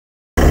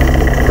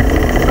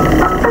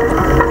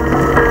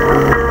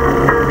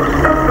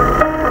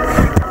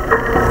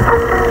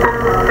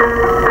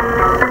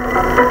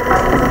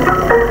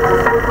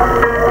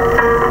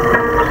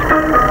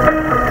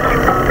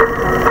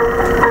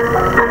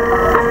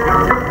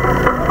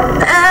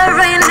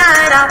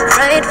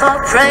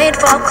prayed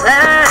for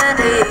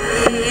clarity.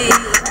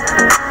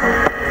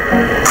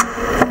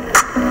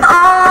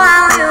 Oh,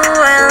 while you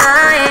were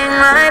lying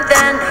right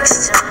there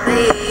next to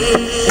me.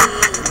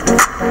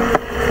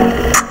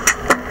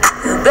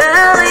 You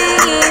barely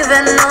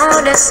even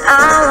noticed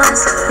I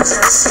was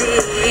losing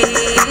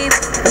sleep.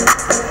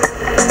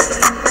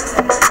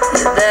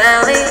 You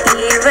barely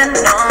even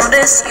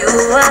noticed you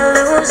were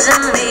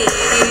losing me.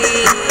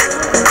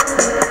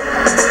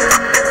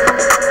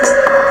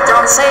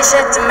 Don't say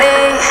shit to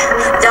me,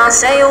 don't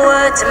say a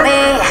word to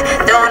me,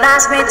 don't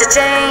ask me to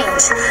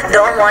change,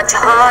 don't want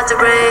your heart to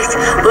break,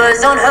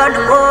 words don't hurt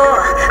no more,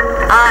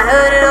 I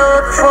heard it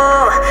all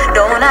before,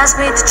 don't ask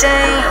me to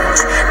change,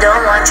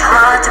 don't want your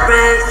heart to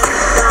break,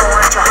 don't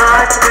want your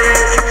heart to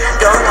break,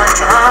 don't want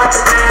your heart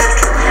to break,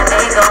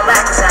 ain't going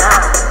back to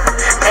sound,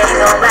 ain't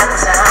going back to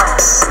sound,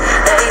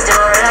 ain't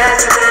doing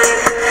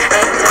retrograde,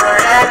 ain't doing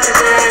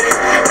retrograde,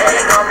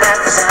 ain't going back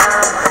to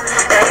sound,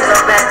 ain't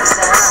going back to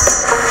sound.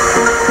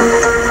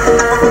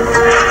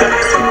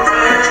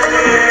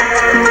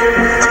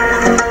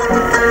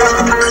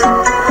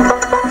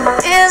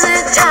 Is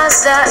it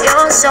just that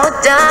you're so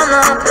damn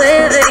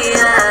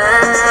oblivious?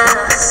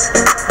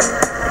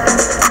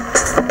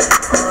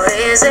 Or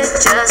is it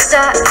just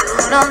that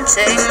you don't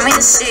take me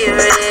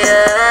serious?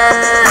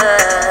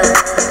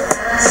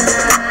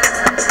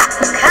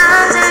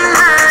 Counting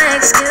my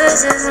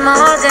excuses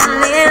more than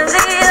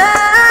nearly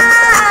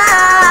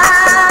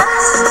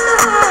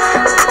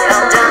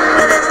I'm done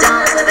with it,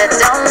 done with it,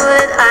 done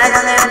with it. I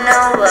don't even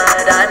know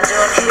what I'm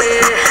doing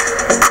here.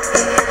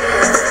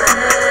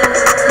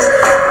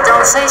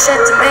 Don't say shit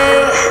to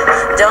me,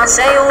 don't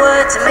say a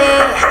word to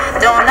me,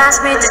 don't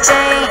ask me to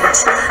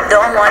change,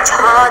 don't want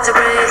your heart to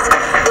break,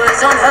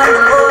 words don't hurt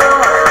no more,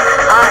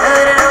 I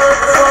heard it all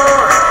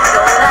before,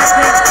 don't ask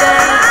me to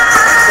change,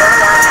 don't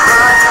want your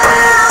heart to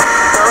break,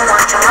 don't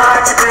want your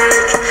heart to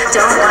break,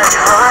 don't want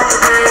your heart to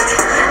break,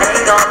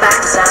 ain't going back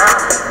to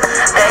sound,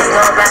 ain't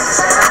going back to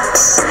sound,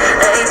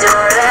 ain't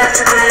doing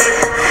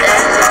retrograde,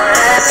 ain't doing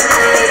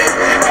retrograde,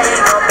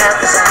 ain't going back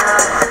to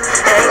sound,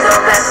 ain't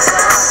going back to sound.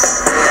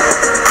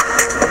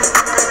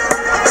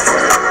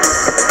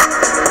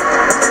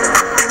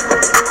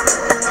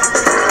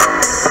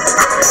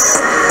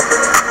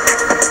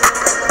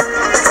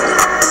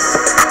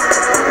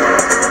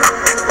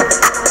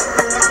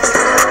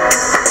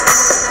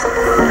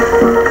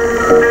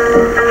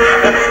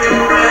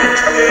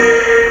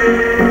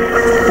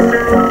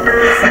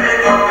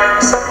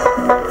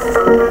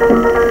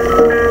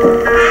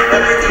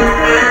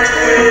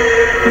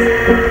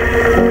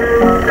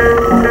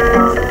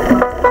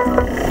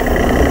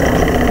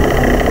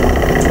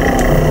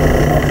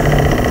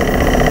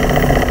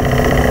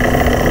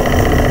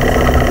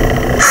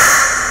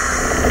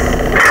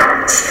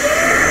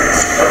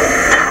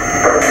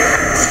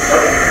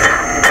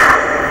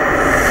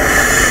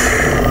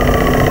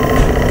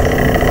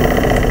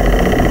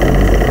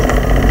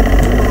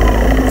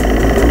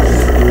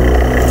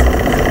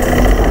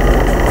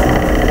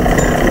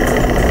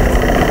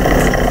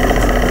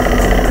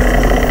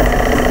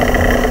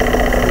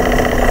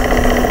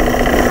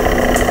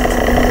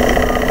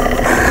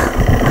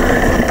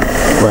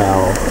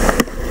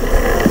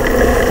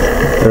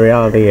 The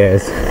reality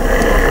is,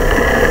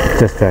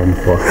 just driving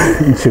for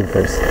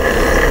troopers.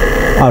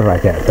 I'll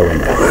right there at the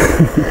window.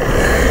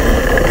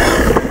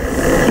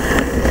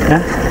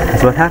 Yeah,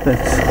 that's what happens.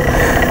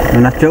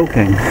 I'm not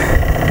joking.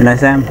 When I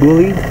say I'm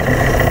bullied,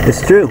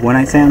 it's true. When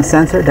I say I'm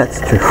censored, that's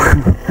true.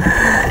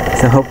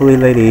 So hopefully,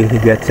 lady, you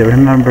get to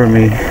remember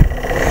me.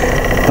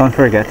 Don't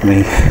forget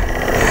me.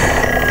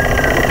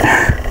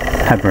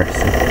 Have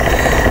mercy.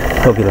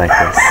 Hope you like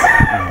this.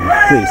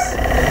 Please,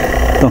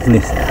 don't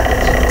listen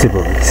to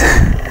bullies.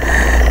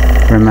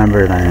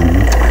 Remember that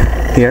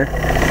I'm here.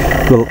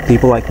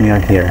 People like me are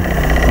here,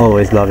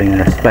 always loving and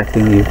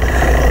respecting you.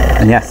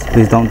 And yes,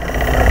 please don't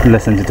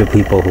listen to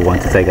people who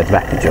want to take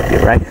advantage of you,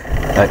 right?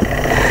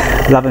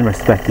 Okay. Love and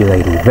respect you,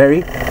 lady,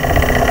 very,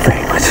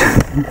 very much.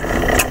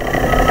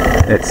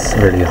 It's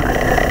really an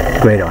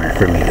honor, great honor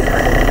for me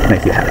to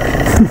make you happy.